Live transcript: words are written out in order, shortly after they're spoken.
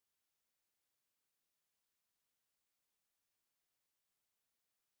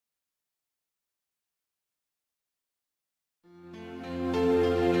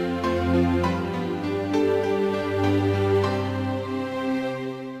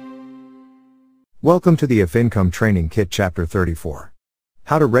Welcome to the If Income Training Kit Chapter 34.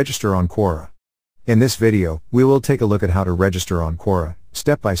 How to register on Quora. In this video, we will take a look at how to register on Quora,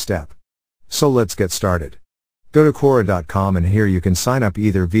 step by step. So let's get started. Go to Quora.com and here you can sign up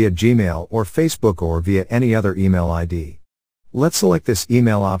either via Gmail or Facebook or via any other email ID. Let's select this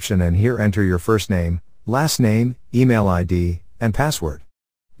email option and here enter your first name, last name, email ID, and password.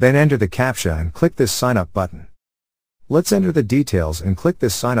 Then enter the CAPTCHA and click this sign up button. Let's enter the details and click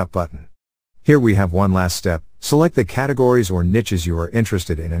this sign up button. Here we have one last step. Select the categories or niches you are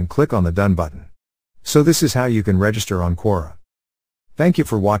interested in and click on the Done button. So this is how you can register on Quora. Thank you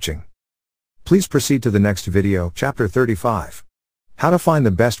for watching. Please proceed to the next video, Chapter 35. How to find the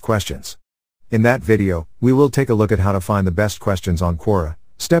best questions. In that video, we will take a look at how to find the best questions on Quora,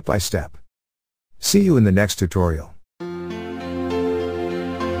 step by step. See you in the next tutorial.